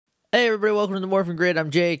Hey everybody, welcome to the Morphin Grid.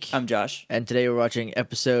 I'm Jake. I'm Josh. And today we're watching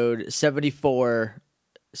episode 74,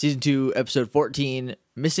 season 2, episode 14,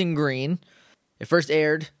 Missing Green. It first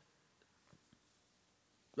aired,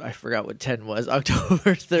 I forgot what 10 was,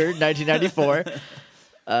 October 3rd, 1994.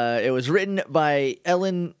 It was written by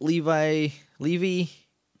Ellen Levy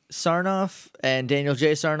Sarnoff and Daniel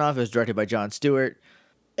J. Sarnoff. It was directed by Jon Stewart.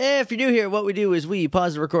 If you're new here, what we do is we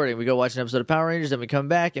pause the recording. We go watch an episode of Power Rangers, then we come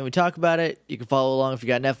back and we talk about it. You can follow along if you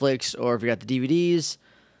got Netflix or if you got the DVDs.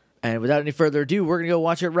 And without any further ado, we're going to go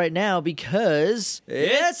watch it right now because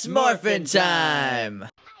It's Morphin' time!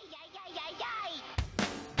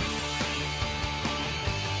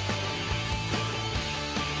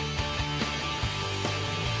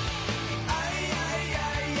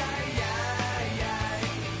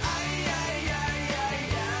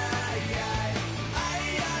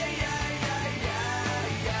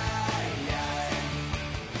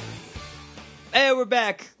 Hey, we're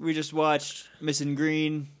back. We just watched Missing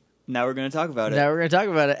Green. Now we're going to talk about it. Now we're going to talk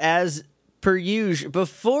about it as per usual.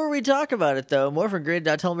 Before we talk about it, though,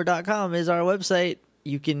 morphingrid.tumblr.com is our website.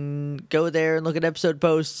 You can go there and look at episode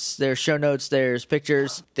posts. There's show notes. There's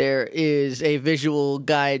pictures. There is a visual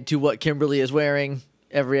guide to what Kimberly is wearing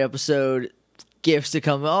every episode. Gifts to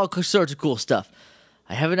come. All sorts of cool stuff.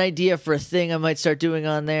 I have an idea for a thing I might start doing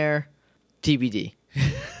on there. TBD.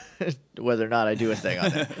 Whether or not I do a thing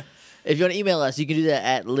on it. If you want to email us, you can do that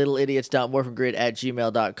at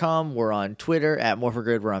littleidiots.morphingrid@gmail.com. We're on Twitter at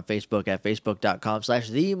morphingrid. We're on Facebook at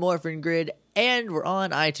facebook.com/themorphingrid. And we're on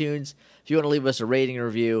iTunes. If you want to leave us a rating and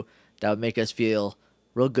review, that would make us feel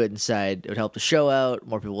real good inside. It would help the show out.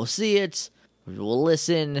 More people will see it. More people will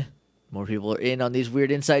listen. More people are in on these weird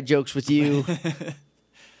inside jokes with you.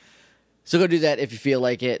 So go do that if you feel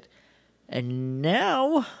like it. And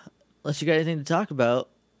now, unless you got anything to talk about.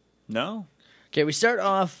 No. Okay, we start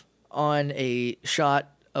off on a shot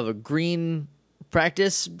of a green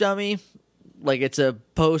practice dummy. Like it's a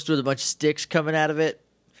post with a bunch of sticks coming out of it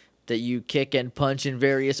that you kick and punch in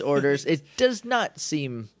various orders. It does not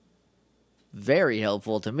seem very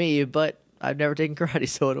helpful to me, but I've never taken karate,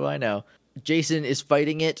 so what do I know? Jason is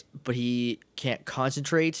fighting it, but he can't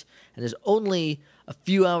concentrate, and there's only a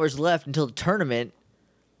few hours left until the tournament.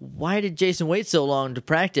 Why did Jason wait so long to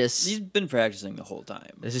practice? He's been practicing the whole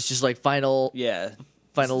time. This is just like final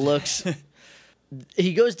looks.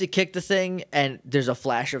 He goes to kick the thing, and there's a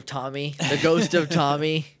flash of Tommy. The ghost of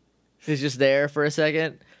Tommy is just there for a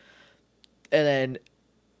second. And then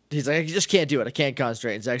he's like, I just can't do it. I can't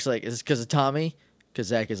concentrate. And Zach's like, is this because of Tommy? Because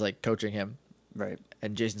Zach is like coaching him. Right.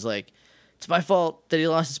 And Jason's like, it's my fault that he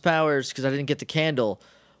lost his powers because I didn't get the candle.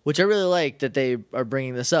 Which I really like that they are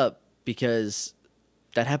bringing this up because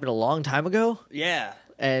that happened a long time ago. Yeah.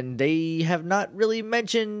 And they have not really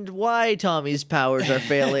mentioned why Tommy's powers are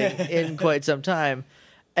failing in quite some time.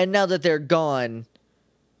 And now that they're gone,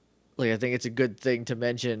 like I think it's a good thing to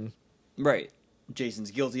mention. Right.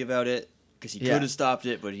 Jason's guilty about it because he could have stopped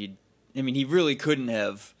it, but he really couldn't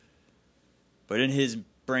have. But in his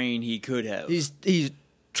brain, he could have. He's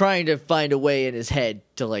trying to find a way in his head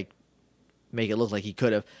to like make it look like he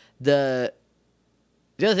could have. The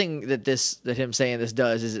other thing that him saying this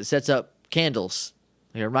does is it sets up candles.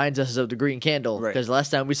 It reminds us of the green candle because last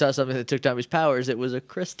time we saw something that took Tommy's powers, it was a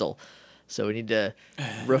crystal. So we need to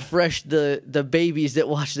refresh the babies that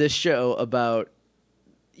watch this show about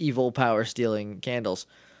evil power stealing candles.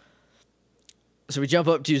 So we jump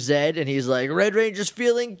up to Zed and he's like, Red Ranger's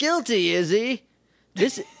feeling guilty, is he?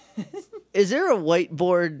 Is there a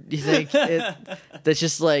whiteboard, you think, that's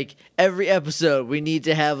just like every episode we need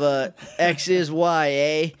to have a X is Y,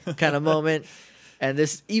 eh? kind of moment? And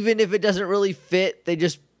this, even if it doesn't really fit, they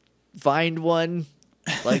just find one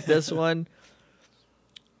like this one.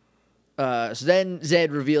 So then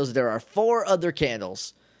Zed reveals that there are 4 other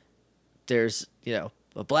candles. There's, a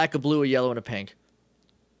black, a blue, a yellow, and a pink.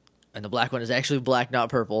 And the black one is actually black, not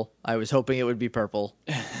purple. I was hoping it would be purple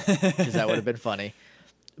because that would have been funny.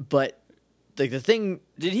 But like the thing,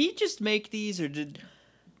 did he just make these, or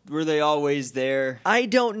were they always there? I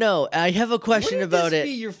don't know. I have a question about it. Wouldn't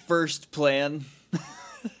this be your first plan?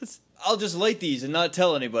 I'll just light these and not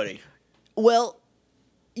tell anybody. Well,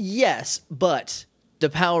 yes, but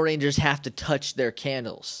the Power Rangers have to touch their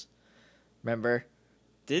candles. Remember?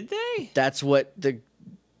 Did they? That's what the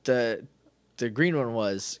green one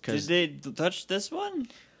was. Did they touch this one?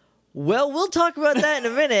 Well, we'll talk about that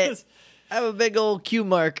in a minute. I have a big old Q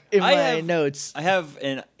mark in my notes. I have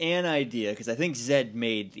an idea because I think Zed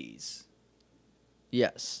made these.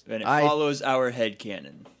 Yes. And it follows our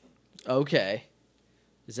headcanon. Okay.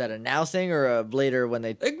 Is that a now thing or a later when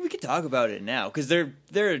they... We could talk about it now, because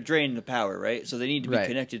they're draining the power, right? So they need to be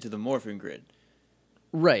connected to the Morphin Grid.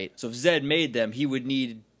 Right. So if Zed made them, he would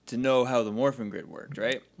need to know how the morphing grid worked,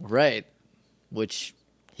 right? Right. Which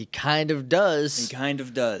he kind of does. He kind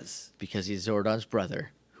of does. Because he's Zordon's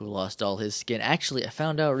brother who lost all his skin. Actually, I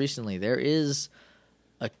found out recently there is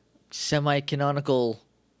a semi-canonical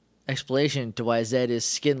explanation to why Zed is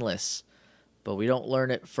skinless, but we don't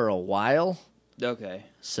learn it for a while. Okay.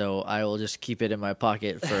 So I will just keep it in my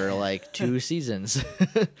pocket for like 2 seasons.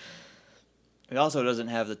 He also doesn't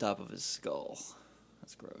have the top of his skull.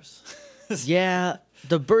 That's gross. Yeah,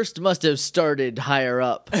 the burst must have started higher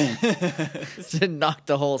up to knock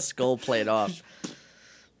the whole skull plate off.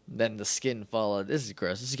 Then the skin followed. This is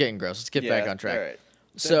gross. This is getting gross. Let's get back on track. All right.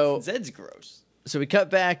 So Zed's gross. So we cut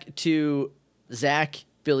back to Zach,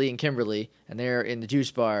 Billy, and Kimberly, and they're in the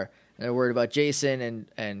juice bar, and they're worried about Jason,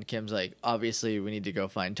 and Kim's like, obviously we need to go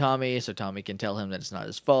find Tommy so Tommy can tell him that it's not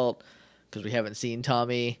his fault, because we haven't seen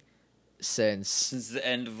Tommy since the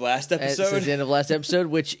end of last episode. Since the end of last episode,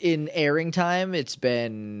 which in airing time, it's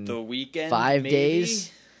been the weekend, 5 maybe?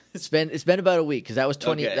 days. It's been about a week, because that was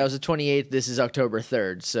Okay. That was the 28th. This is October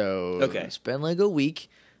 3rd, so it's been like a week,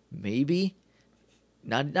 maybe.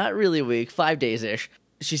 Not really a week, 5 days ish.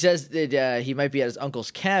 She says that he might be at his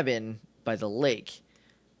uncle's cabin by the lake.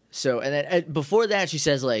 So, and then before that, she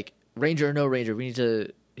says like, Ranger or no Ranger,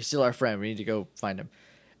 he's still our friend. We need to go find him.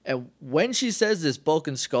 And when she says this, Bulk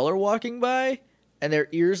and Skull are walking by, and their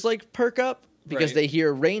ears like perk up because they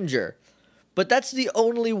hear Ranger. But that's the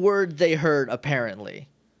only word they heard, apparently.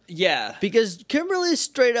 Yeah. Because Kimberly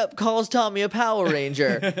straight up calls Tommy a Power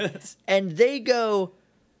Ranger. And they go,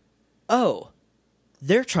 oh,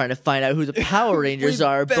 they're trying to find out who the Power Rangers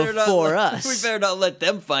are before us. We better not let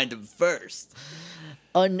them find him first.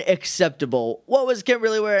 Unacceptable. What was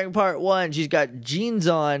Kimberly wearing part 1? She's got jeans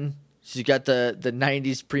on. She's got the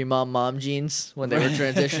 90s pre-mom jeans when they were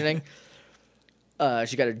transitioning.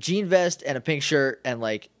 She got a jean vest and a pink shirt and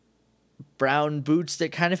like brown boots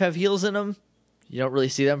that kind of have heels in them. You don't really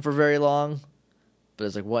see them for very long. But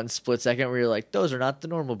there's like one split second where you're like, those are not the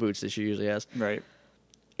normal boots that she usually has. Right.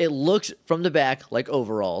 It looks from the back like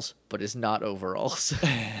overalls, but it's not overalls.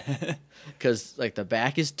 Because like the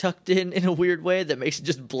back is tucked in a weird way that makes it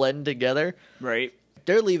just blend together. Right.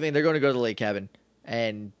 They're leaving. They're going to go to the lake cabin.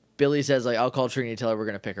 And Billy says, like, I'll call Trini and tell her we're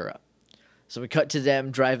going to pick her up. So we cut to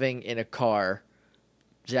them driving in a car.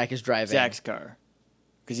 Zach is driving. Zach's car.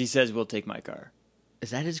 Because he says, we'll take my car.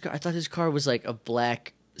 Is that his car? I thought his car was like a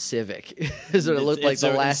black Civic. Is what it looked like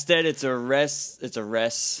the last. Instead, it's a wrestling.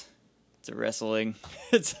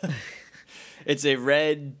 It's a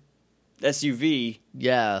red SUV.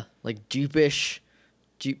 Yeah, like Jeepish,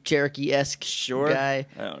 Jeep Cherokee-esque guy.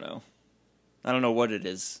 I don't know what it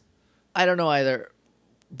is. I don't know either.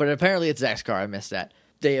 But apparently it's Zach's car. I missed that.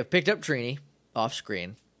 They have picked up Trini off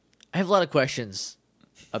screen. I have a lot of questions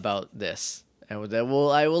about this. And I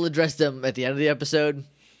will address them at the end of the episode.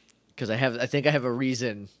 Because I think I have a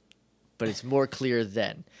reason. But it's more clear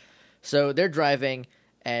then. So they're driving.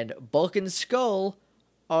 And Bulk and Skull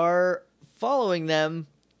are following them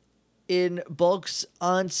in Bulk's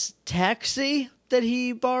aunt's taxi that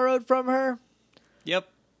he borrowed from her. Yep.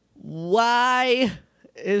 Why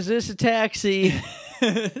is this a taxi?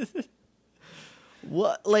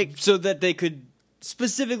 What, like, so that they could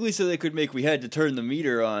make we had to turn the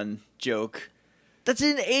meter on joke. That's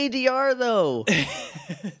in ADR though.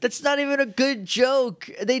 That's not even a good joke.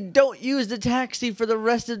 They don't use the taxi for the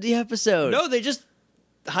rest of the episode. No, they just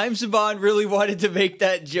Haim Saban really wanted to make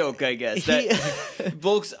that joke, I guess. That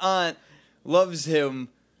Bulk's aunt loves him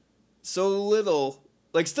so little,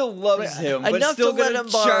 like still loves him, but enough still to let gonna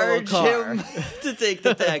him borrow a charge car. him to take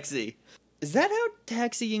the taxi. Is that how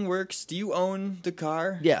taxiing works? Do you own the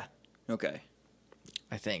car? Yeah. Okay.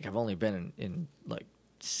 I think. I've only been in like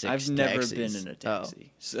 6 I've never taxis. been in a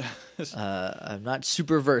taxi. So. I'm not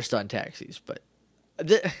super versed on taxis, but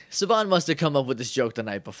Saban must have come up with this joke the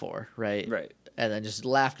night before, right? Right. And then just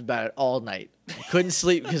laughed about it all night. Couldn't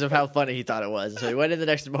sleep because of how funny he thought it was. So he went in the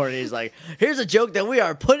next morning. He's like, here's a joke that we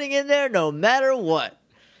are putting in there no matter what.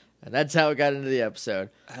 And that's how it got into the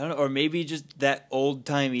episode. I don't know. Or maybe just that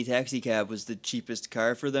old-timey taxi cab was the cheapest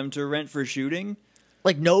car for them to rent for shooting.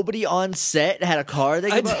 Like, nobody on set had a car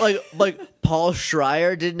they could borrow. Like, Paul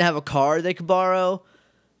Schreier didn't have a car they could borrow.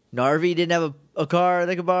 Narvi didn't have a car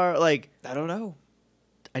they could borrow. Like, I don't know.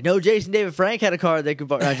 I know Jason David Frank had a car they could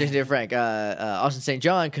borrow. Not Jason David Frank. Austin St.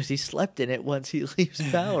 John, because he slept in it once he leaves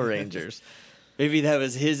Power Rangers. Maybe that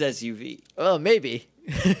was his SUV. Oh, maybe.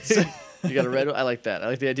 You got a red one? I like that. I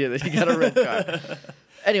like the idea that you got a red car.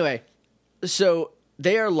 Anyway, so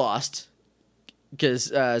they are lost because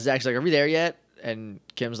Zach's like, are we there yet? And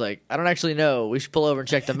Kim's like, I don't actually know. We should pull over and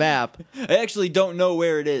check the map. I actually don't know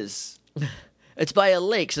where it is. It's by a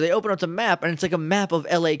lake, so they open up the map, and it's like a map of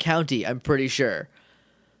L.A. County, I'm pretty sure.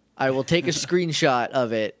 I will take a screenshot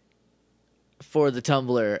of it for the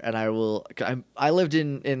Tumblr, and I lived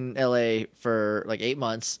in L.A. for like 8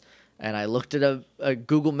 months, and I looked at a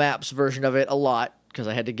Google Maps version of it a lot, because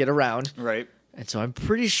I had to get around. Right. And so I'm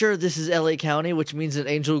pretty sure this is L.A. County, which means that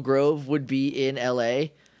Angel Grove would be in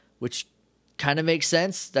L.A., which kind of makes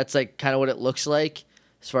sense. That's like kind of what it looks like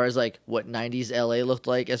as far as like what 90s L.A. looked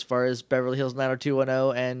like as far as Beverly Hills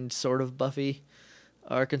 90210 and sort of Buffy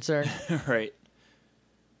are concerned. Right.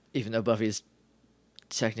 Even though Buffy's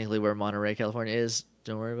technically where Monterey, California is.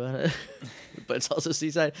 Don't worry about it. But it's also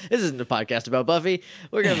Seaside. This isn't a podcast about Buffy.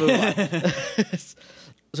 We're going to move on.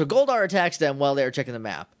 So Goldar attacks them while they are checking the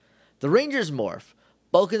map. The Rangers morph.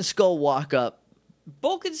 Bulk and Skull walk up.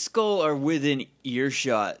 Bulk and Skull are within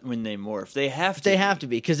earshot when they morph. They have to. They have to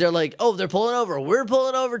be, because they're like, oh, they're pulling over. We're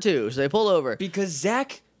pulling over too. So they pull over. Because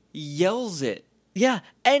Zach yells it. Yeah,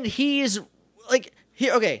 and he's like,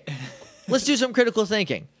 here, okay, let's do some critical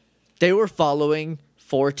thinking. They were following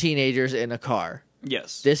 4 teenagers in a car.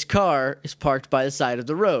 Yes. This car is parked by the side of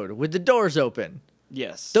the road with the doors open.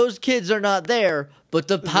 Yes. Those kids are not there, but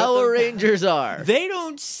the Power Rangers are. They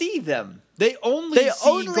don't see them. They only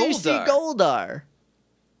see Goldar.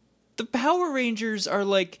 The Power Rangers are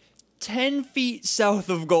like 10 feet south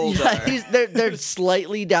of Goldar. Yeah, they're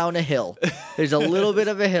slightly down a hill. There's a little bit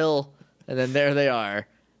of a hill, and then there they are.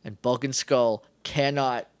 And Bulk and Skull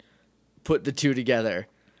cannot put the two together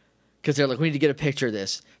because they're like, we need to get a picture of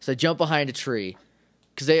this. So they jump behind a tree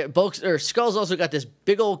because Skull's also got this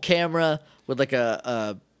big old camera with like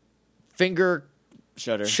a finger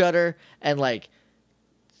shutter and like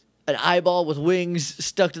an eyeball with wings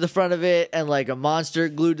stuck to the front of it and like a monster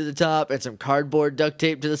glued to the top and some cardboard duct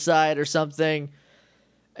tape to the side or something.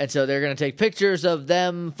 And so they're going to take pictures of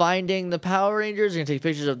them finding the Power Rangers. They're going to take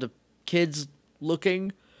pictures of the kids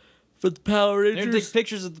looking for the Power Rangers. They're going to take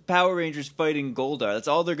pictures of the Power Rangers fighting Goldar. That's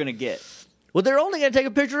all they're going to get. Well, they're only going to take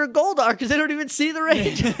a picture of Goldar because they don't even see the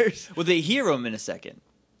Rangers. Well, they hear them in a second.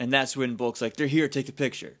 And that's when Bulk's like, they're here, take the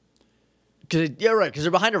picture. Because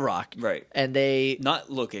they're behind a rock. Right. And they... Not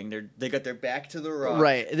looking. They got their back to the rock.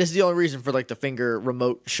 Right. This is the only reason for like the finger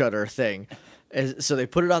remote shutter thing. So they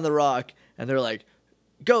put it on the rock and they're like,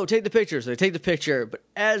 go, take the picture. So they take the picture. But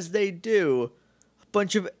as they do, a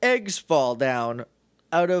bunch of eggs fall down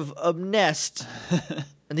out of a nest.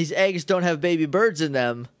 And these eggs don't have baby birds in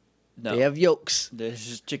them. No. They have yolks. They're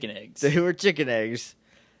just chicken eggs. They were chicken eggs.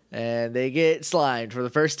 And they get slimed for the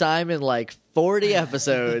first time in like 40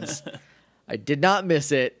 episodes. I did not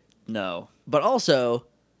miss it. No. But also,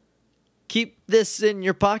 keep this in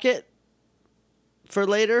your pocket for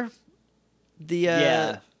later.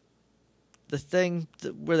 The thing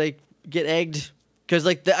where they get egged. Because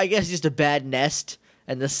like I guess just a bad nest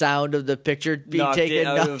and the sound of the picture being taken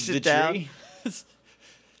knocks it down.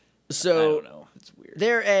 So I don't know. It's weird.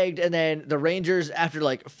 They're egged, and then the Rangers, after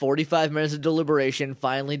like 45 minutes of deliberation,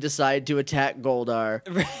 finally decide to attack Goldar,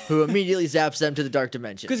 who immediately zaps them to the Dark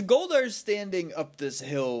Dimension. Because Goldar's standing up this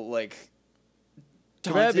hill, like,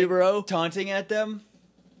 Grab you, bro. Taunting at them.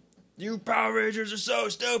 You Power Rangers are so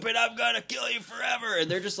stupid, I'm gonna kill you forever. And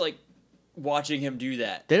they're just, like, watching him do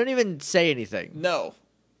that. They don't even say anything. No.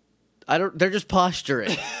 They're just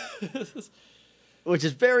posturing. Which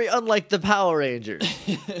is very unlike the Power Rangers.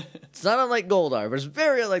 It's not unlike Goldar, but it's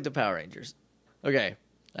very unlike the Power Rangers. Okay,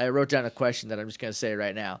 I wrote down a question that I'm just going to say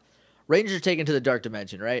right now. Rangers are taken to the Dark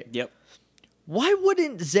Dimension, right? Yep. Why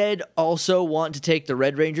wouldn't Zed also want to take the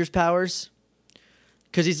Red Ranger's powers?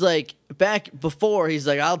 Because he's like, back before, he's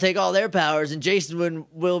like, I'll take all their powers, and Jason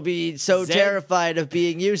will be so terrified of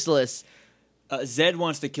being useless. Zed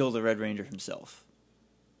wants to kill the Red Ranger himself.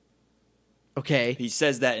 Okay. He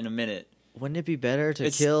says that in a minute. Wouldn't it be better to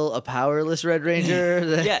kill a powerless Red Ranger?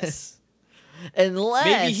 Yes. Unless...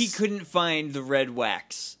 Maybe he couldn't find the red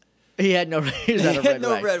wax. He had no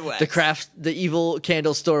red wax. The evil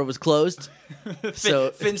candle store was closed.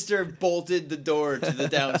 So Finster bolted the door to the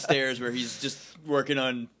downstairs where he's just working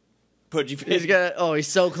on Pudgy Pig. He's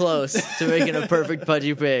so close to making a perfect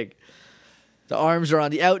Pudgy Pig. The arms are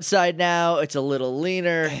on the outside now. It's a little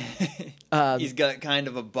leaner. He's got kind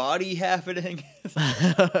of a body happening.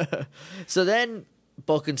 So then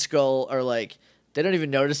Bulk and Skull are like, they don't even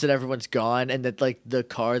notice that everyone's gone and that like the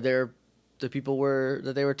car the people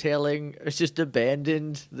that they were tailing is just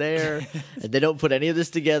abandoned there. And they don't put any of this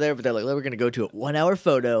together, but they're like, we're going to go to a 1-hour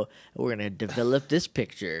photo and we're going to develop this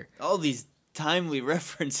picture. All these timely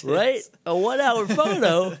references. Right? A 1-hour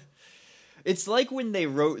photo. It's like when they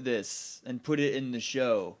wrote this and put it in the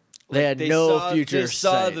show. They had no future They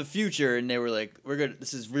saw sight. the future, and they were like,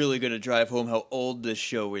 This is really gonna drive home how old this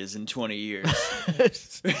show is in 20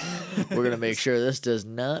 years. We're gonna make sure this does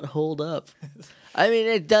not hold up. I mean,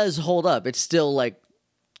 it does hold up. It's still like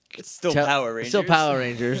It's still Power Rangers. It's still Power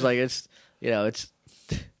Rangers. Like it's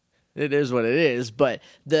it is what it is. But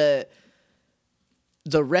the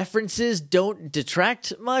references don't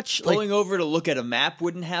detract much. Pulling over to look at a map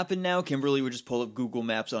wouldn't happen now. Kimberly would just pull up Google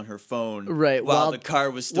Maps on her phone, right while the car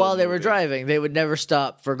was still while they were moving. driving. They would never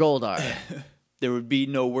stop for Goldar. There would be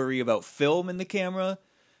no worry about film in the camera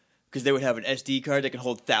because they would have an SD card that can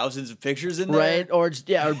hold thousands of pictures in there, Right? Or it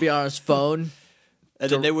would be on his phone. And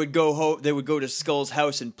then they would go home. They would go to Skull's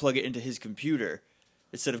house and plug it into his computer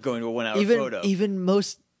instead of going to a 1 hour photo. Even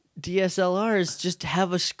most DSLRs just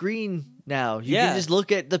have a screen now. You can just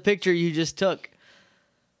look at the picture you just took.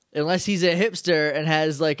 Unless he's a hipster and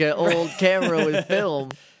has like an old camera with film.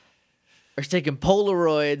 Or he's taking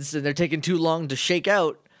Polaroids and they're taking too long to shake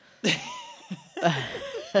out.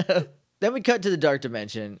 Then we cut to the Dark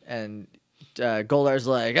Dimension and Goldar's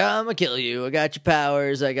like, I'm gonna kill you. I got your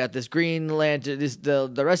powers. I got this green lantern,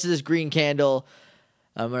 the rest of this green candle.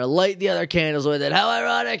 I'm gonna light the other candles with it. How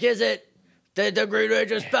ironic is it that the Green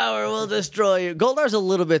Ranger's power will destroy you? Goldar's a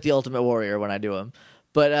little bit the Ultimate Warrior when I do him,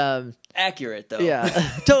 but accurate though. Yeah,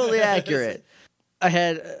 totally accurate.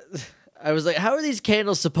 I was like, how are these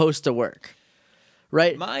candles supposed to work?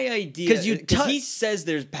 Right? My idea, because he says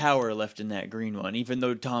there's power left in that green one, even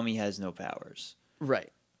though Tommy has no powers.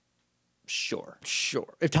 Right. Sure.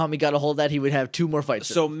 If Tommy got a hold of that, he would have 2 more fights.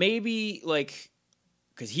 So maybe,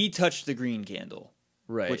 because he touched the green candle.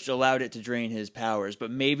 Right. Which allowed it to drain his powers. But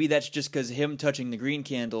maybe that's just because him touching the green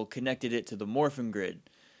candle connected it to the morphin grid.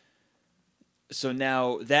 So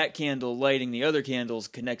now that candle lighting the other candles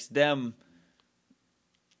connects them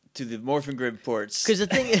to the morphin grid ports. Because the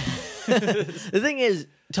thing is,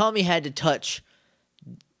 Tommy had to touch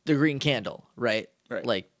the green candle, right? Right.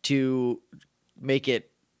 Like, to make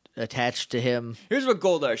it attached to him. Here's what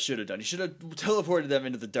Goldar should have done. He should have teleported them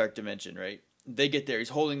into the Dark Dimension, right? They get there. He's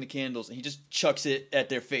holding the candles, and he just chucks it at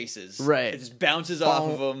their faces. Right. It just bounces off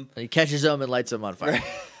of them. And he catches them and lights them on fire. Right.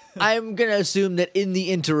 I'm going to assume that in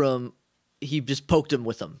the interim, he just poked him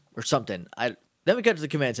with them or something. Then we cut to the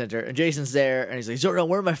command center, and Jason's there, and he's like, Zordon,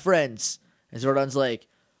 where are my friends? And Zordon's like,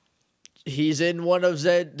 he's in one of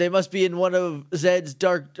Zed. They must be in one of Zed's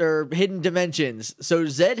dark or hidden dimensions. So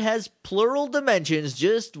Zed has plural dimensions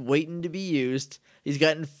just waiting to be used. He's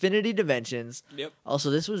got infinity dimensions. Yep.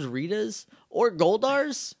 Also, this was Rita's or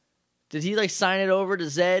Goldar's. Did he sign it over to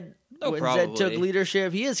Zed when probably. Zed took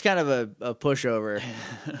leadership? He is kind of a pushover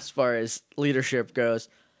as far as leadership goes.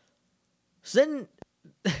 So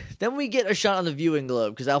then we get a shot on the viewing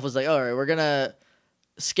globe because Alpha's like, all right, we're gonna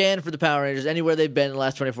scan for the Power Rangers anywhere they've been in the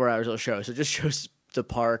last 24 hours. It'll show. So it just shows the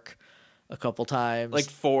park a couple times,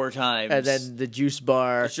 4 times, and then the juice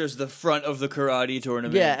bar. It shows the front of the karate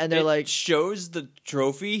tournament. Yeah, and they're shows the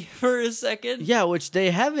trophy for a second. Yeah, which they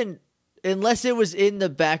haven't, unless it was in the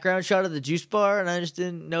background shot of the juice bar, and I just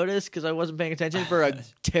didn't notice because I wasn't paying attention. For a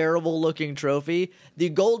terrible looking trophy, the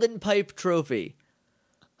Golden Pipe Trophy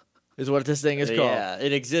is what this thing is called. Yeah,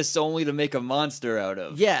 it exists only to make a monster out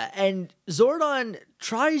of. Yeah, and Zordon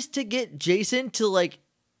tries to get Jason to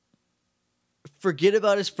forget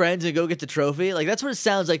about his friends and go get the trophy. That's what it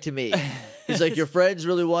sounds like to me. He's like, your friends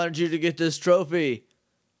really wanted you to get this trophy.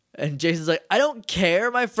 And Jason's like, I don't care.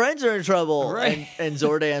 My friends are in trouble. Right. And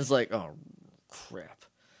Zordan's like, oh, crap.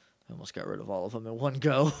 I almost got rid of all of them in one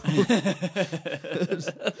go.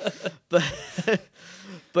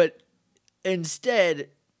 But instead,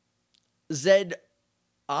 Zed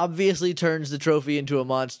obviously turns the trophy into a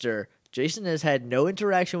monster. Jason has had no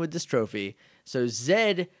interaction with this trophy. So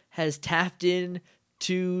Zed has tapped in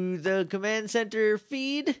to the command center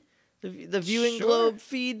feed, the viewing globe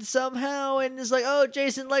feed somehow, and is like, oh,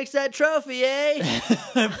 Jason likes that trophy, eh?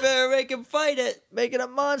 I better make him fight it. Make it a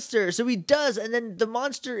monster. So he does, and then the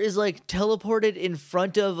monster is teleported in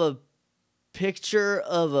front of a picture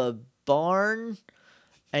of a barn,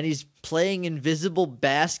 and he's playing invisible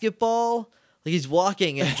basketball. He's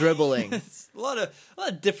walking and dribbling. a lot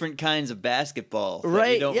of different kinds of basketball.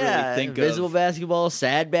 Right, you don't really think invisible of. basketball,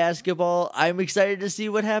 sad basketball. I'm excited to see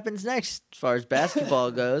what happens next as far as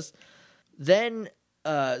basketball goes. Then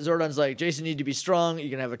Zordon's like, Jason, you need to be strong. You're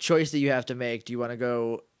going to have a choice that you have to make. Do you want to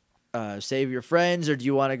go save your friends, or do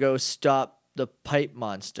you want to go stop the pipe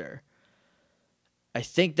monster? I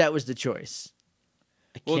think that was the choice.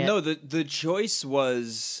 Well, no, the choice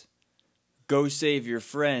was go save your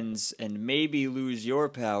friends and maybe lose your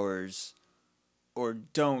powers, or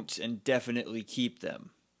don't and definitely keep them.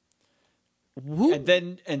 Who? And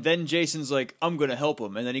then Jason's like, I'm gonna help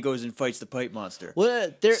him, and then he goes and fights the pipe monster.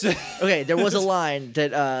 Well, there was a line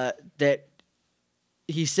that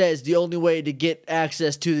he says the only way to get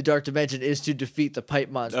access to the dark dimension is to defeat the pipe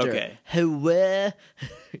monster. Okay. Where?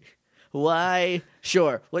 Why?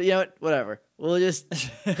 Sure. Well, you know what? Whatever. We'll just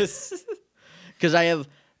because I have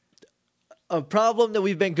a problem that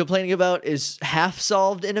we've been complaining about is half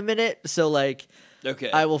solved in a minute. So like,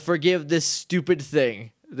 Okay. I will forgive this stupid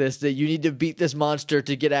thing. That you need to beat this monster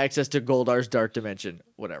to get access to Goldar's dark dimension.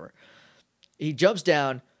 Whatever. He jumps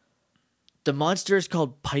down. The monster is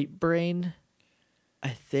called Pipe Brain, I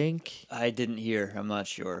think. I didn't hear. I'm not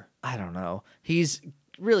sure. I don't know. He's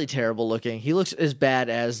really terrible looking. He looks as bad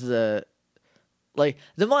as the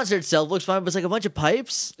monster itself looks fine, but it's like a bunch of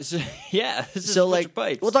pipes. Yeah. It's just So a bunch like, of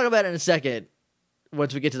pipes. we'll talk about it in a second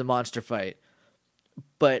once we get to the monster fight.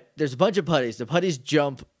 But there's a bunch of putties. The putties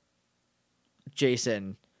jump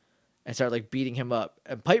Jason and start like beating him up.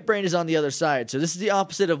 And Pipe Brain is on the other side. So this is the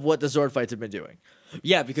opposite of what the Zord fights have been doing.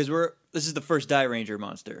 Yeah, because this is the first Die Ranger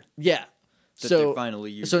monster Yeah. that So they're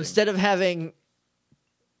finally using. So instead of having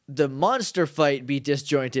the monster fight be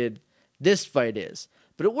disjointed, this fight is.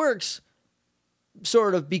 But it works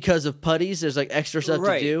sort of because of putties. There's like extra stuff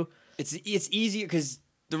to do. It's easier because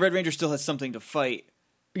the Red Ranger still has something to fight,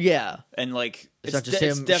 Yeah. and like It's not just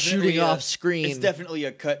him shooting off screen. It's definitely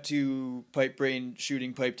a cut to Pipe Brain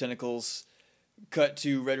shooting pipe tentacles, cut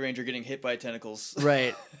to Red Ranger getting hit by tentacles.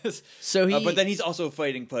 Right. So but then he's also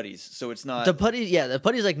fighting putties, so it's not the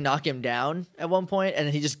putties like knock him down at one point, and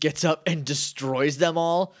then he just gets up and destroys them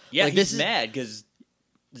all. Yeah, like, he's mad because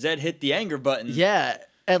Zed hit the anger button. Yeah.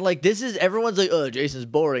 And like everyone's like, oh, Jason's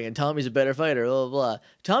boring and Tommy's a better fighter, blah, blah, blah.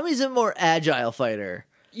 Tommy's a more agile fighter.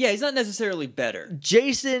 Yeah, he's not necessarily better.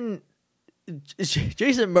 Jason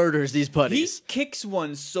murders these He putties. kicks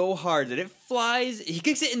one so hard that it flies. He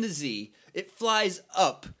kicks it in the Z. It flies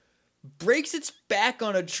up, breaks its back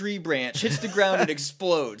on a tree branch, hits the ground, and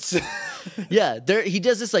explodes. Yeah, he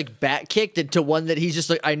does this like back kick to one that he's just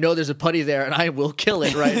like, I know there's a putty there and I will kill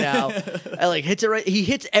it right now. And like hits it right. He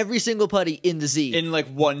hits every single putty in the Z In like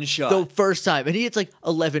one shot. the first time, and he hits like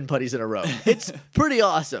 11 putties in a row. It's pretty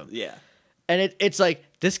awesome. Yeah. And it's like,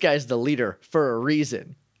 this guy's the leader for a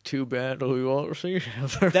reason. Too bad we won't see him.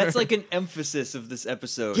 That's like an emphasis of this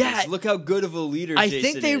episode. Yeah. is look how good of a leader I Jason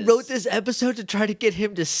think they is. wrote this episode to try to get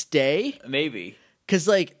him to stay. Maybe. Because,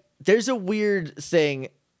 like, there's a weird thing.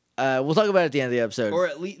 We'll talk about it at the end of the episode. Or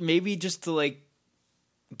at least maybe just to like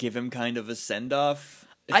give him kind of a send off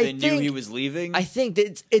if I they knew think- he was leaving. I think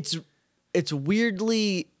that it's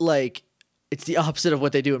weirdly, like, it's the opposite of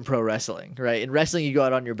what they do in pro wrestling, right? In wrestling, you go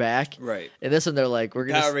out on your back. Right. In this one, they're like, we're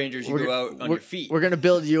gonna Power Rangers, you go out on your feet. We're gonna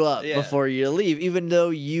build you up Yeah. before you leave, even though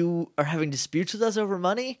you are having disputes with us over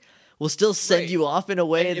money. We'll still send Right. you off in a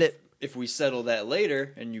way And that, if we settle that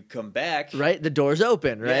later and you come back, right? The door's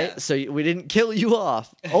open, right? Yeah. So we didn't kill you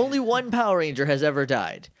off. Only one Power Ranger has ever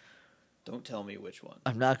died. don't tell me which one.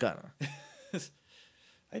 I'm not gonna.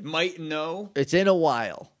 I might know. It's in a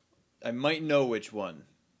while. I might know which one,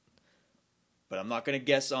 but I'm not going to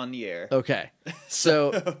guess on the air Okay.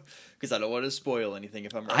 So because I don't want to spoil anything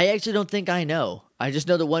if I'm right. I actually don't think I know. I just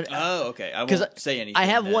know the one. Oh, okay. I 'Cause won't say anything. I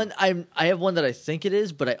have then. one. I have one that I think it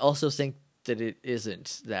is, but I also think that it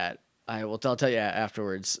isn't. That I'll tell you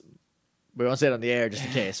afterwards. We won't say it on the air just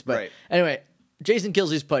in case. But Right. anyway, Jason kills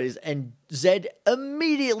these putties, and Zed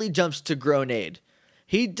immediately jumps to Grenade.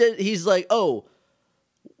 He's like, oh,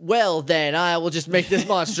 well then I will just make this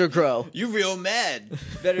monster grow. You real mad.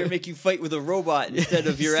 Better make you fight with a robot instead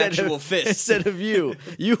of your Instead actual of- fist. Instead of you.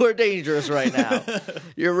 You are dangerous right now.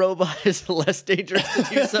 Your robot is less dangerous than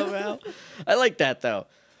you somehow. I like that, though.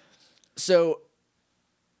 So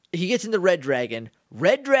he gets into Red Dragon.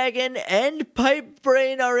 Red Dragon and Pipe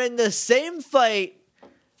Brain are in the same fight.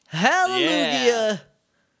 Hallelujah. Yeah.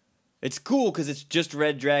 It's cool because it's just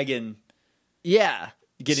Red Dragon Yeah.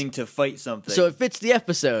 getting to fight something. So it fits the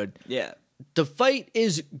episode. yeah. The fight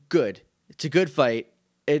is good. It's a good fight.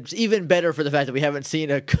 It's even better for the fact that we haven't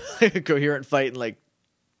seen a coherent fight in like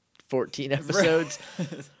 14 episodes.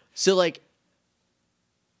 So like,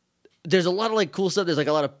 there's a lot of like cool stuff. There's like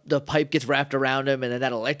a lot of the pipe gets wrapped around him, and then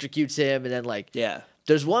that electrocutes him, and then like Yeah.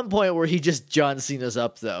 there's one point where he just John Cena's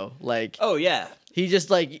up though. Like Oh, yeah. he just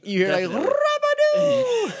like you hear Definitely. like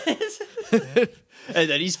Rabadoo! And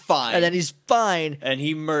then he's fine. And then he's fine. And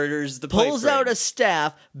he murders the pipe Pulls brain. out a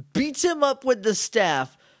staff, beats him up with the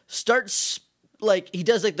staff, starts like he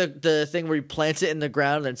does like the thing where he plants it in the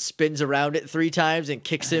ground and then spins around it 3 times and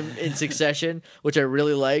kicks him in succession, which I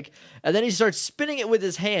really like. And then he starts spinning it with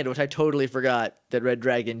his hand, which I totally forgot that Red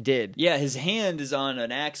Dragon did. Yeah, his hand is on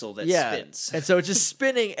an axle that Yeah. spins. And so it's just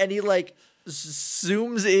spinning, and he like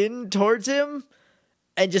zooms in towards him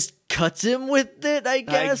and just cuts him with it, I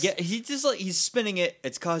guess. He's spinning it.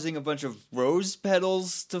 It's causing a bunch of rose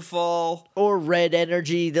petals to fall. Or red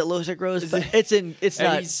energy that looks like rose petals. It's and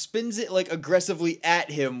not. he spins it like aggressively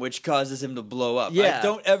at him, which causes him to blow up. Yeah. I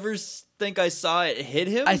don't ever think I saw it hit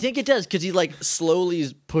him. I think it does, because he like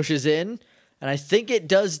slowly pushes in, and I think it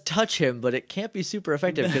does touch him, but it can't be super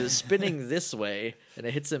effective because it's spinning this way and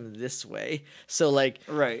it hits him this way. So like,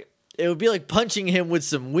 right. it would be like punching him with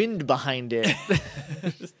some wind behind it.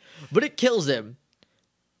 But it kills him,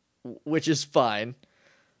 which is fine.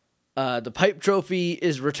 The pipe trophy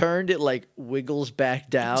is returned. It like wiggles back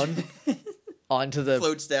down onto the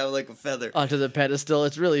floats down like a feather onto the pedestal.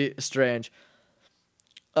 It's really strange.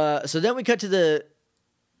 So then we cut to the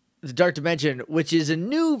Dark Dimension, which is a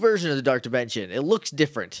new version of the Dark Dimension. It looks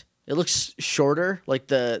different. It looks shorter, like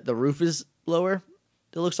the roof is lower,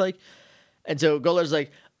 it looks like. And so Goldar's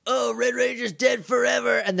like, oh, Red Ranger's dead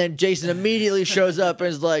forever. And then Jason immediately shows up and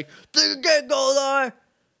is like, think again, Goldar!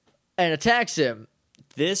 And attacks him.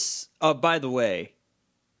 This, by the way,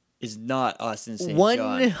 is not Austin St.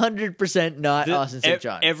 John. 100% not Austin St.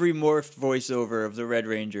 John. Every morphed voiceover of the Red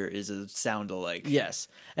Ranger is a sound-alike. Yes.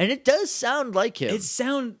 And it does sound like him.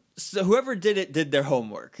 So whoever did it did their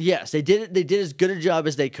homework. Yes, they did it. They did as good a job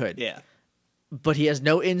as they could. Yeah. But he has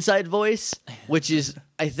no inside voice, which is,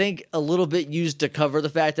 I think, a little bit used to cover the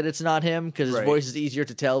fact that it's not him, because his voice is easier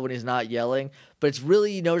to tell when he's not yelling. But it's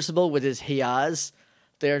really noticeable with his hiyas.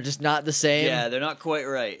 They're just not the same. Yeah, they're not quite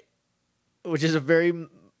right. Which is a very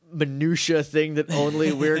minutia thing that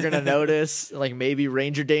only we're going to notice. Like maybe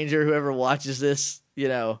Ranger Danger, whoever watches this,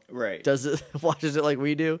 right. watches it like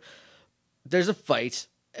we do. There's a fight,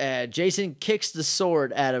 and Jason kicks the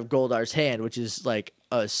sword out of Goldar's hand, which is like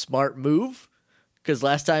a smart move. Because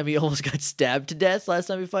last time he almost got stabbed to death. Last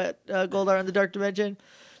time he fought Goldar in the Dark Dimension.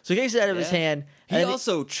 So he takes it out of his hand. He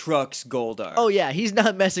also trucks Goldar. Oh, yeah. He's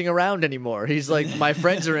not messing around anymore. He's like, my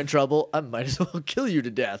friends are in trouble. I might as well kill you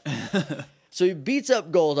to death. So he beats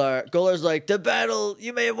up Goldar. Goldar's like,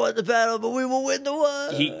 you may have won the battle, but we will win the war.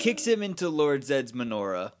 He kicks him into Lord Zed's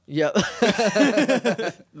menorah. Yep.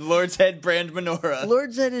 Lord Zed brand menorah.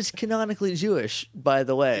 Lord Zed is canonically Jewish, by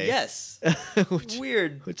the way. Yes.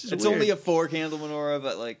 Weird. It's weird. Only a 4-candle menorah,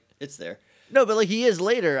 but like it's there. No, but like he is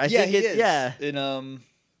later. I think he is. Yeah. In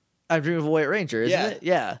I'm Dreaming of a White Ranger, isn't it?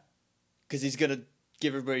 Yeah. Because he's gonna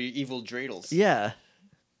give everybody evil dreidels. Yeah.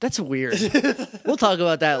 That's weird. We'll talk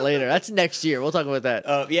about that later. That's next year. We'll talk about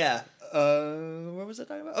that. Yeah. What was I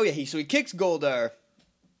talking about? Oh yeah, so he kicks Goldar.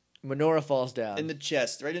 Menorah falls down in the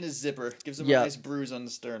chest, right in his zipper. Gives him a nice bruise on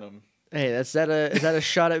the sternum. Hey, is that a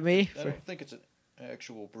shot at me? I don't think it's an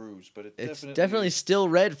actual bruise, but it's definitely still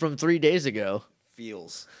red from 3 days ago.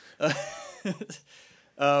 Feels.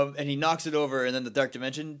 And he knocks it over, and then the Dark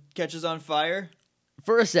Dimension catches on fire.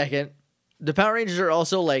 For a second, the Power Rangers are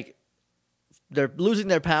also like, they're losing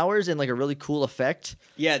their powers in like a really cool effect.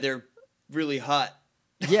 Yeah, they're really hot.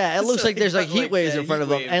 Yeah, it looks like there's like heat waves in front of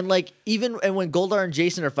them, and like and when Goldar and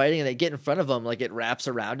Jason are fighting and they get in front of them, like it wraps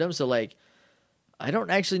around them. So like, I don't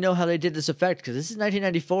actually know how they did this effect because this is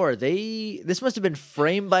 1994. This must have been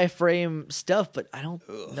frame by frame stuff, but I don't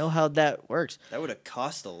know how that works. That would have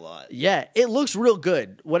cost a lot. Yeah, it looks real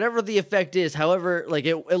good. Whatever the effect is, however, like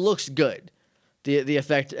it looks good. The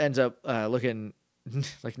effect ends up looking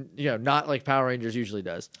like not like Power Rangers usually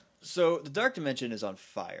does. So the Dark Dimension is on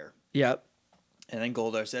fire. Yep. And then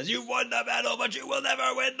Goldar says, "You've won the battle, but you will never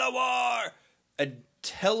win the war," and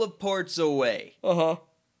teleports away.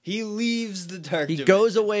 He leaves the Dark Dimension. He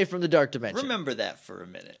goes away from the Dark Dimension. Remember that for a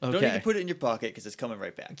minute. Okay. Don't even put it in your pocket because it's coming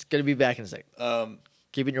right back. It's going to be back in a second.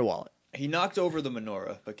 Keep it in your wallet. He knocked over the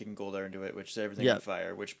menorah by kicking Goldar into it, which set everything on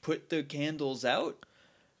fire, which put the candles out.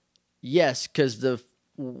 Yes, because the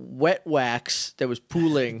wet wax that was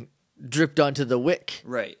pooling dripped onto the wick.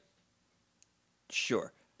 Right.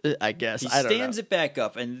 Sure. I guess. He I don't know. stands it back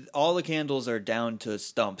up, and all the candles are down to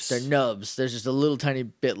stumps. They're nubs. There's just a little tiny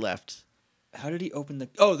bit left. How did he open the...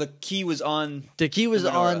 Oh, the key was on... The key was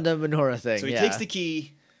on the menorah thing, So he takes the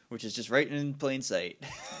key, which is just right in plain sight.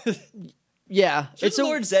 Yeah. Shouldn't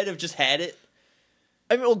Lord Zed have just had it?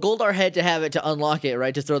 I mean, well, Goldar had to have it to unlock it,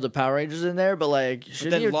 right? To throw the Power Rangers in there, but like...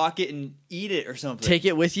 Then lock it and eat it or something. Take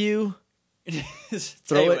it with you?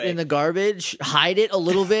 Throw it in the garbage? Hide it a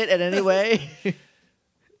little bit in any way?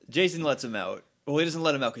 Jason lets him out. Well, he doesn't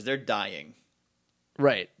let him out because they're dying.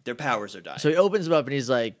 Right. Their powers are dying. So he opens them up and he's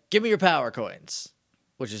like, give me your power coins.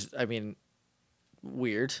 Which is, I mean,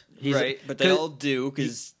 weird. Right, but they all do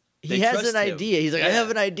because he has an idea. He's like, I have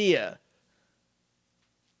an idea.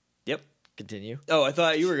 Yep. Continue. Oh, I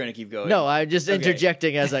thought you were going to keep going. No, I'm just Okay.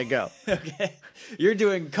 interjecting as I go. Okay. You're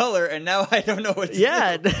doing color, and now I don't know what to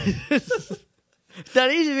Yeah. do. It's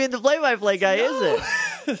not easy being the play-by-play guy, is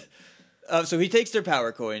it? So he takes their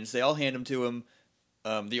power coins. They all hand them to him.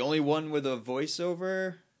 The only one with a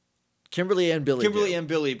voiceover... Kimberly and Billy. Kimberly do. and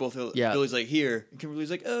Billy both. Yeah. Billy's like, here. And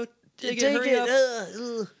Kimberly's like, oh, take it, Take hurry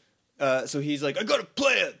it. up. So he's like, I got a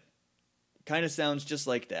plan. Kind of sounds just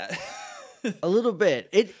like that. A little bit.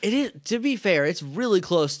 It is. To be fair, it's really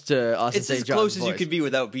close to Austin It's St. as John's close as you voice. could be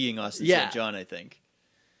without being Austin Yeah. St. John, I think.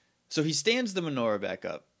 So he stands the menorah back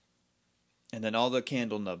up, and then all the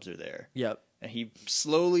candle nubs are there. Yep. And he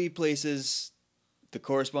slowly places the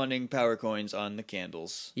corresponding power coins on the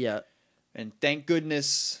candles. Yeah. And thank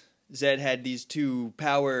goodness Zed had these 2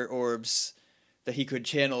 power orbs that he could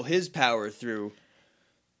channel his power through,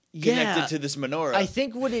 connected to this menorah. I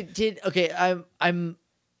think what it did. Okay, I've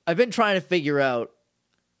been trying to figure out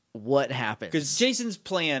what happens Because Jason's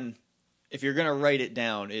plan, if you're going to write it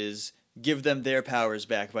down, is give them their powers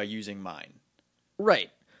back by using mine. Right.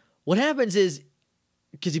 What happens is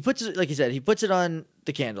because he puts it, like he said, he puts it on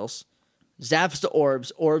the candles, zaps the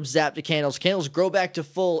orbs zap the candles. Candles grow back to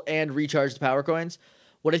full and recharge the power coins.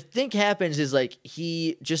 What I think happens is like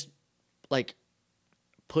he just like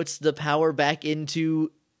puts the power back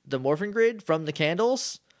into the morphin grid from the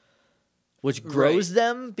candles, which grows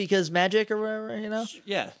them because magic or whatever, you know.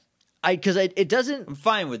 Yeah. It doesn't. I'm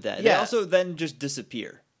fine with that. They Yeah. also then just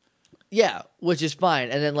disappear. Yeah, which is fine,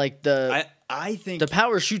 and then like I think the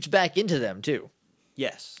power shoots back into them too,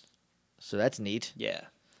 yes. so that's neat. Yeah.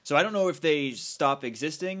 So I don't know if they stop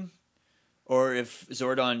existing or if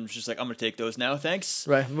Zordon's just like, I'm going to take those now, thanks.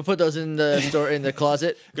 Right, I'm gonna put those in the store in the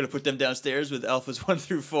closet. Going to put them downstairs with alphas 1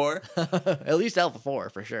 through 4. At least Alpha 4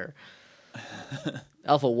 for sure.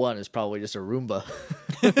 Alpha 1 is probably just a Roomba.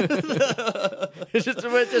 It's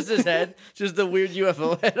just his head, just the weird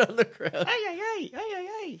UFO head on the ground.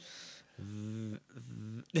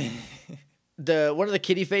 One of the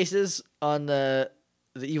kitty faces on the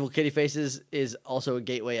evil kitty faces is also a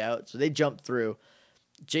gateway out, so they jump through.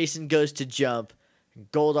 Jason goes to jump.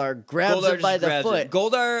 Goldar grabs him by the foot.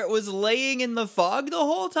 Goldar was laying in the fog the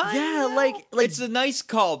whole time. Yeah, now? like It's a nice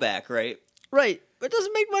callback, right? right. It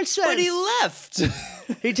doesn't make much sense. But he left.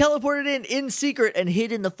 He teleported in secret and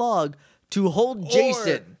hid in the fog to hold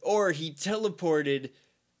Jason Or he teleported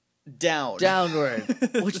down. downward,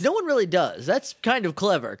 which no one really does. That's kind of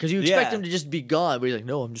clever because you expect Yeah. him to just be gone, but he's like,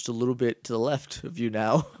 no, I'm just a little bit to the left of you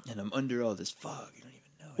now. And I'm under all this fog. You don't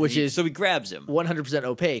even know. Which is- so he grabs him. 100%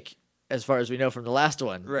 opaque as far as we know from the last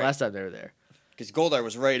one. Right. Last time they were there. Because Goldar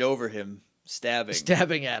was right over him, stabbing.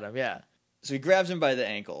 Stabbing at him, yeah. So he grabs him by the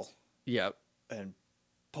ankle Yep. and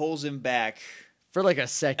pulls him back. For like a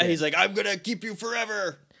second. And he's like, I'm going to keep you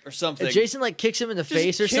forever. Or something. And Jason like kicks him in the Just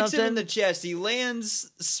face or kicks something. him in the chest. He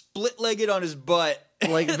lands split-legged on his butt.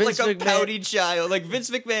 Like Vince like a McMahon. pouty child. Like Vince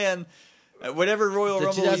McMahon. At whatever Royal The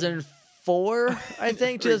Rumble 2004, I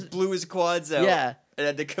think. he blew his quads out. Yeah. And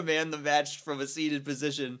had to command the match from a seated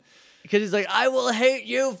position. Because he's like, I will hate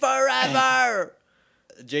you forever.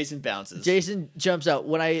 Jason bounces. Jason jumps out.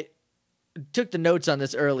 When I took the notes on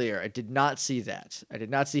this earlier, I did not see that. I did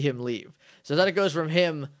not see him leave. So I thought it goes from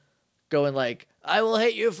him going like, I will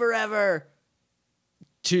hate you forever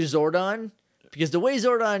to Zordon. Because the way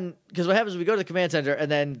Zordon, because what happens is we go to the command center and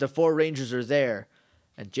then the 4 Rangers are there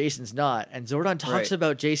and Jason's not. And Zordon talks Right.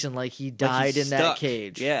 about Jason like he Like died he's in that stuck.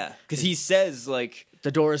 cage. Yeah. Because he says, like,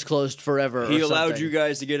 The door is closed forever. he or allowed something. you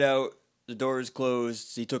guys to get out. The door is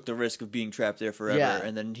closed. He took the risk of being trapped there forever. Yeah.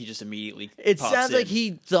 And then he just immediately It pops sounds like in.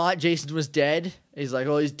 he thought Jason was dead. He's like,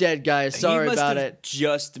 oh, he's dead, guys. Sorry he must about have it.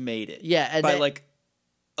 just made it. Yeah, and by then- like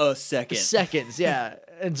a second. Seconds, yeah.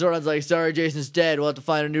 And Zordon's like, sorry, Jason's dead. We'll have to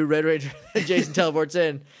find a new Red Ranger. And Jason teleports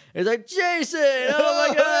in. He's like, Jason! Oh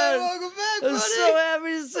my god! Welcome back, I'm buddy. so happy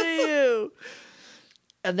to see you!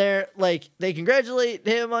 And they're like, they congratulate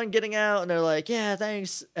him on getting out, and they're like, yeah,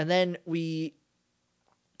 thanks. And then we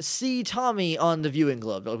see Tommy on the viewing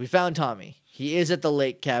globe. Like, we found Tommy. He is at the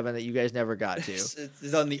lake cabin that you guys never got to.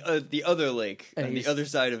 It's on the other lake, And on the he's- other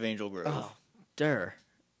side of Angel Grove. Oh, Durr.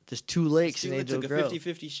 There's 2 lakes in It Angel took a Grove.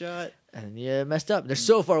 50-50 shot. And you messed up. They're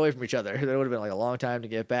so far away from each other. It would have been like a long time to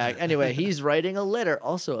get back. Anyway, he's writing a letter.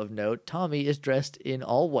 Also of note, Tommy is dressed in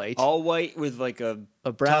all white. All white with like a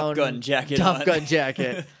Brown Top Gun jacket Top on. Gun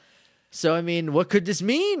jacket. So I mean, what could this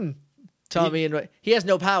mean? Tommy and he has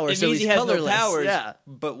no power, It so means he's he has colorless. no powers, Yeah,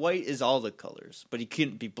 but white is all the colors. But he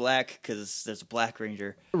couldn't be black because there's a Black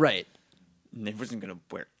Ranger, right. and he wasn't gonna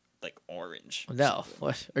wear like orange. No,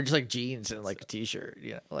 what? Or just like jeans and like a t-shirt,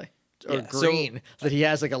 you know, like or Yeah, so- green that he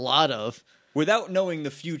has like a lot of. Without knowing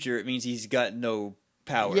the future, it means he's got no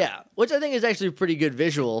power. Yeah, which I think is actually a pretty good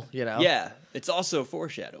visual, you know? Yeah, it's also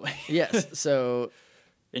foreshadowing. Yes, so...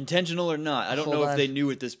 Intentional or not, I don't Hold know on. if they knew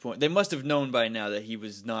at this point. They must have known by now that he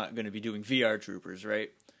was not going to be doing VR Troopers, right?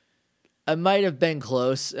 It might have been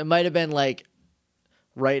close. It might have been like,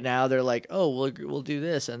 right now they're like, oh, we'll do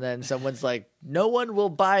this. And then someone's like, no one will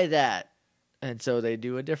buy that. And so they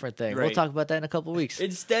do a different thing. We'll Right. talk about that in a couple weeks.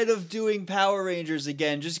 Instead of doing Power Rangers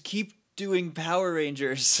again, just keep doing Power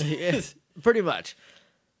Rangers. Pretty much.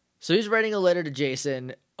 So he's writing a letter to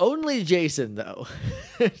Jason. Only Jason, though.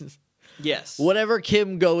 Yes. Whatever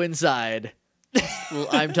Kim go inside, well,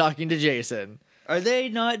 I'm talking to Jason. Are they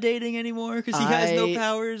not dating anymore because he has no I-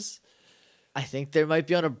 powers? I think they might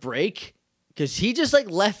be on a break because he just like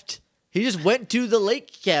left. He just went to the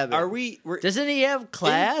lake cabin. Are we? Doesn't he have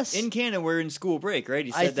class? in canon? We're in school break, right?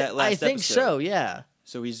 He said I that last I think episode. so. Yeah.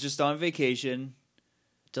 So he's just on vacation.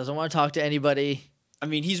 Doesn't want to talk to anybody. I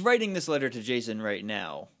mean, he's writing this letter to Jason right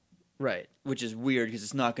now, Right. which is weird because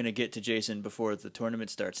it's not going to get to Jason before the tournament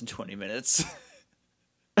starts in 20 minutes.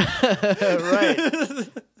 Right.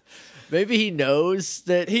 Maybe he knows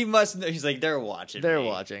that He must know. He's like, they're watching. they're me.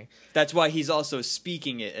 watching. That's why he's also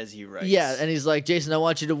speaking it as he writes. Yeah, and he's like, Jason, I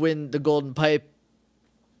want you to win the golden pipe.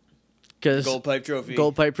 Because Gold pipe trophy.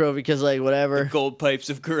 gold pipe trophy, because like whatever. Gold pipes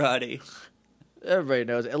of karate. Everybody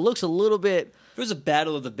knows. It looks a little bit. If it was a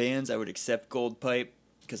battle of the bands, I would accept gold pipe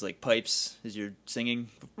because like pipes is your singing,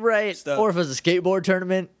 Right. Stuff. Or if it was a skateboard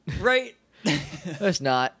tournament. right? It's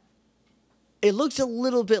not. It looks a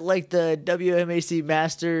little bit like the WMAC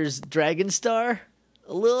Masters Dragon Star.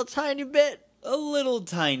 A little tiny bit. A little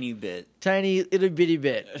tiny bit. Tiny, itty bitty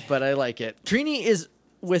bit. But I like it. Trini is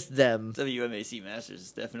with them. WMAC Masters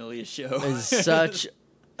is definitely a show. Is such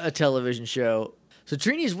a television show. So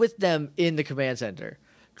Trini's with them in the command center.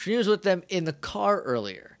 Trini was with them in the car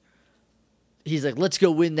earlier. He's like, let's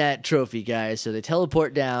go win that trophy, guys. So they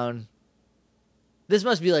teleport down. This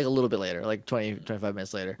must be like a little bit later, like 20, 25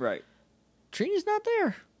 minutes later. Right. Trini's not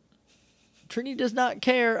there. Trini does not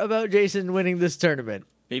care about Jason winning this tournament.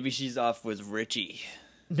 Maybe she's off with Richie.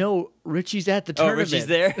 No, Richie's at the Oh, tournament. Richie's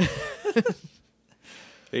there?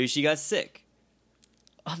 Maybe she got sick.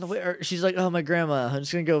 On the way, she's like, oh, my grandma. I'm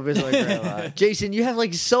just going to go visit my grandma. Jason, you have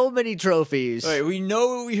like so many trophies. All right, we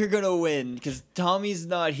know we're going to win because Tommy's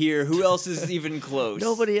not here. Who else is even close?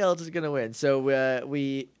 Nobody else is going to win. So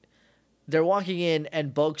they're walking in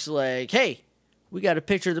and Bulk's like, hey, we got a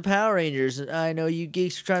picture of the Power Rangers. And I know you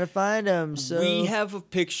geeks are trying to find them. So We have a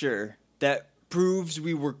picture that proves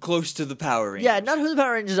we were close to the Power Rangers. yeah, not who the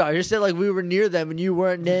Power Rangers are. Just said like we were near them and you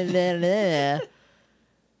weren't. Nah, nah, nah.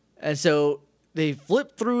 And so they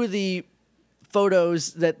flip through the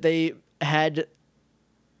photos that they had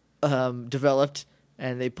developed,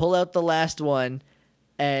 and they pull out the last one,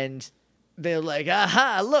 and they're like,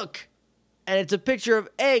 aha, look. And it's a picture of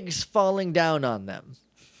eggs falling down on them.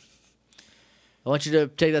 I want you to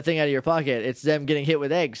take that thing out of your pocket. It's them getting hit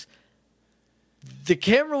with eggs. The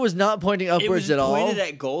camera was not pointing It upwards was at all. pointed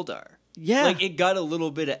at Goldar. Yeah. Like, it got a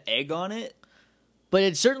little bit of egg on it. But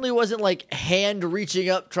it certainly wasn't like hand reaching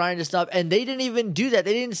up trying to stop. And they didn't even do that.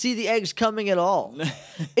 They didn't see the eggs coming at all.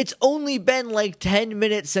 It's only been like 10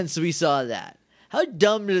 minutes since we saw that. How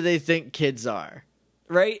dumb do they think kids are?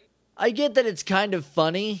 Right? I get that it's kind of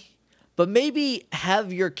funny, but maybe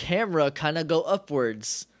have your camera kind of go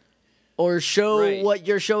upwards or show Right. what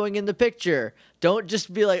you're showing in the picture. Don't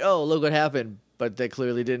just be like, oh, look what happened. But that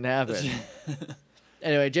clearly didn't happen.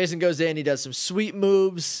 Anyway, Jason goes in. He does some sweet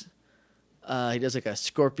moves. He does like a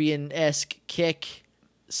scorpion-esque kick,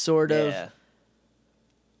 sort of. Yeah.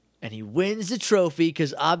 And he wins the trophy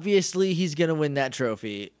because obviously he's going to win that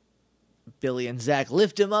trophy. Billy and Zach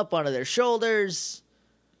lift him up onto their shoulders.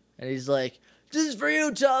 And he's like, this is for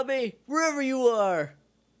you, Tommy, wherever you are.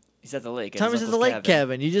 He's at the lake. Tommy's at the lake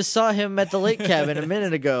cabin. You just saw him at the lake cabin a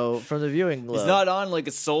minute ago from the viewing globe. He's not on like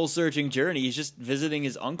a soul-searching journey. He's just visiting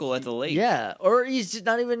his uncle at the lake. Yeah, or he's just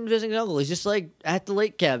not even visiting his uncle. He's just like at the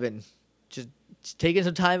lake cabin. Just taking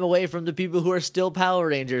some time away from the people who are still Power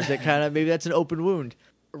Rangers. That kind of, maybe that's an open wound.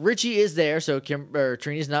 Richie is there, so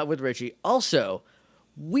Trini's not with Richie. Also,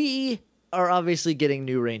 we are obviously getting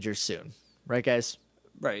new Rangers soon. Right, guys?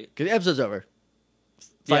 Right. Because the episode's over.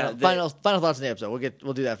 Yeah, Final thoughts on the episode.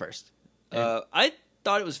 We'll do that first. I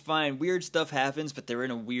thought it was fine. Weird stuff happens, but they're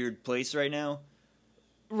in a weird place right now.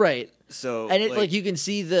 Right. So And it like you can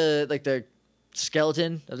see the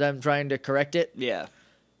skeleton of them trying to correct it. yeah.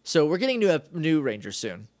 So we're getting new Rangers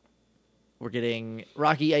soon. We're getting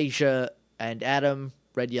Rocky, Aisha, and Adam,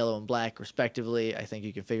 red, yellow, and black, respectively. I think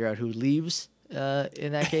you can figure out who leaves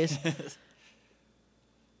in that case.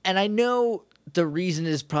 And I know the reason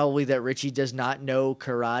is probably that Richie does not know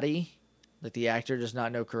karate. like the actor does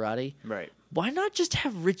not know karate. Right. Why not just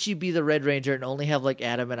have Richie be the Red Ranger and only have like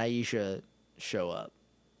Adam and Aisha show up?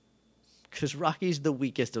 Because Rocky's the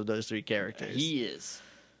weakest of those three characters. He is.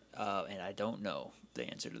 And I don't know the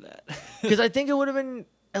answer to that. Because I think it would have been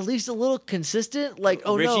at least a little consistent. Like,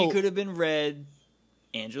 oh Richie no, could have been red.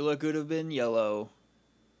 Angela could have been yellow.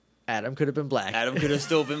 Adam could have been black. Adam could have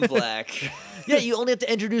still been black. Yeah, you only have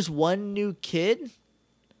to introduce one new kid,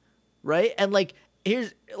 right? And like,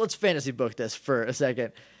 let's fantasy book this for a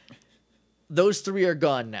second. Those three are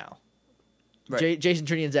gone now. Right. Jason,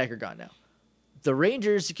 Trini, and Zach are gone now. The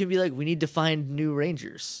Rangers can be like, we need to find new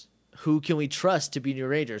Rangers. Who can we trust to be new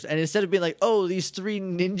Rangers? And instead of being like, oh, these three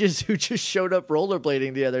ninjas who just showed up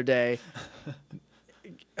rollerblading the other day,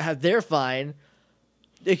 they're fine.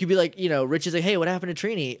 It could be like, Rich is like, hey, what happened to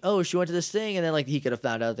Trini? Oh, she went to this thing. And then like he could have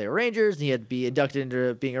found out they were Rangers and he had to be inducted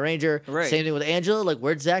into being a Ranger. Right. Same thing with Angela. Like,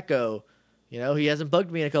 where'd Zach go? He hasn't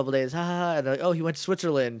bugged me in a couple days. Ha ha ha. And they're like, oh, he went to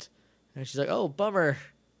Switzerland. And she's like, oh, bummer.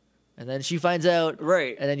 And then she finds out.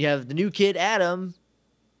 Right. And then you have the new kid, Adam.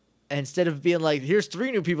 And instead of being like, here's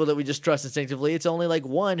three new people that we just trust instinctively, it's only like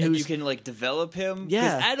one And who's. you can like develop him.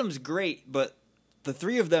 Yeah. Because Adam's great, but the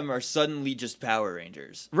three of them are suddenly just Power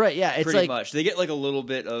Rangers. Right, yeah. It's Pretty like. much. They get like a little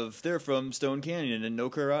bit of, they're from Stone Canyon and no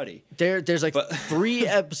karate. There's like But- 3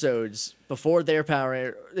 episodes before their Power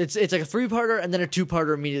Ranger. It's like a 3-parter and then a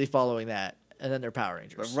 2-parter immediately following that. And then they're Power But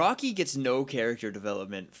Rangers. Rocky gets no character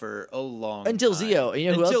development for a long Until time. Zeo. And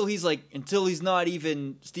you know who else? Until he's not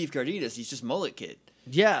even Steve Cardenas, he's just Mullet Kid.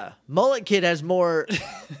 Yeah. Mullet Kid has more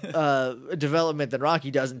development than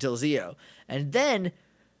Rocky does until Zeo. And then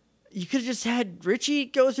you could have just had Richie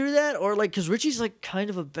go through that, or like, because Richie's like kind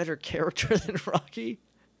of a better character than Rocky.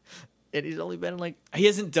 And he's only been in like. He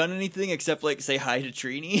hasn't done anything except like say hi to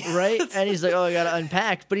Trini. Right? And he's like, oh, I gotta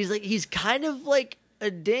unpack. But he's kind of like a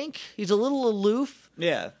dink. He's a little aloof.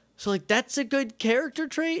 Yeah. So like that's a good character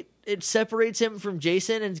trait. It separates him from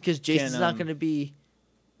Jason, and because Jason's not going to be.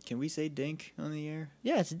 Can we say dink on the air?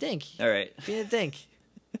 Yeah, it's a dink. All right. Being a dink.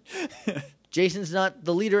 Jason's not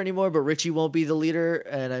the leader anymore, but Richie won't be the leader,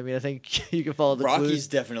 and I mean I think you can follow the Rocky's clues.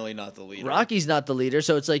 definitely not the leader. Rocky's not the leader,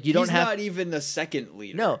 so it's like you don't He's have. not even the second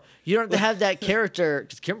leader. No, you don't have that character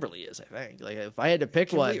because Kimberly is. I think like if I had to pick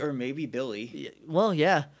Kimberly, one, or maybe Billy. yeah, well,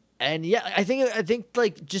 yeah, and yeah, I think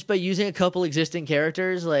like just by using a couple existing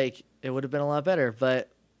characters, like it would have been a lot better.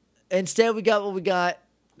 But instead, we got what we got,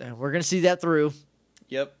 and we're gonna see that through.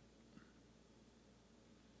 Yep.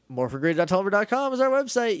 morphingrid.tumblr.com is our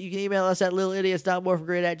website. You can email us at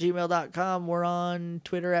littleidiots.morphingrid@gmail.com. We're on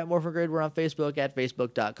Twitter at morphingrid. We're on Facebook at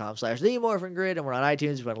facebook.com/themorphingrid. And we're on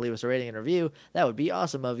iTunes. If you want to leave us a rating and review, that would be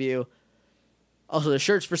awesome of you. Also, the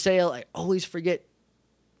shirt's for sale. I always forget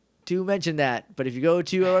to mention that. But if you go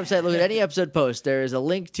to our website, look at any episode post, there is a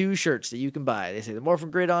link to shirts that you can buy. They say the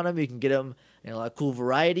Morphin Grid on them. You can get them in a lot of cool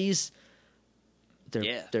varieties.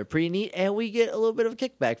 They're pretty neat, and we get a little bit of a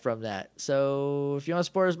kickback from that. So if you want to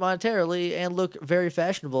support us monetarily and look very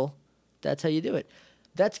fashionable, that's how you do it.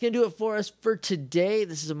 That's going to do it for us for today.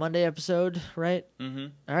 This is a Monday episode, right? Mm-hmm.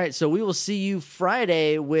 All right, so we will see you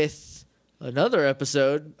Friday with another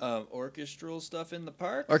episode. Orchestral stuff in the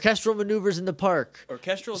park? Orchestral Maneuvers in the Park.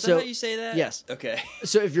 Orchestral? Is So- that how you say that? yes. Okay.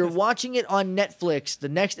 So if you're watching it on Netflix, the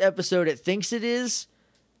next episode it thinks it is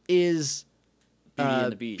Beauty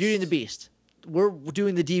and the Beast. Beauty and the Beast. We're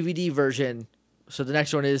doing the DVD version, so the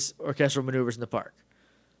next one is Orchestral Maneuvers in the Park.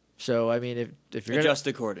 So I mean, if you're Adjust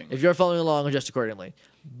accordingly. if you're following along, adjust accordingly.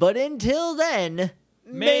 But until then,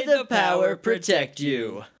 may the power protect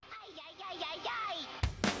you.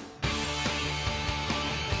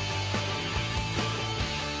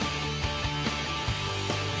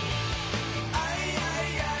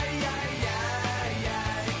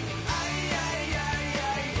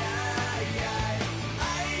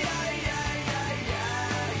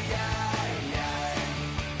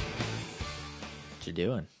 What you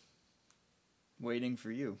doing? Waiting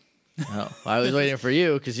for you. Oh, I was waiting for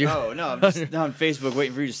you because you. Oh, no, I'm just on Facebook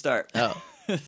waiting for you to start. Oh.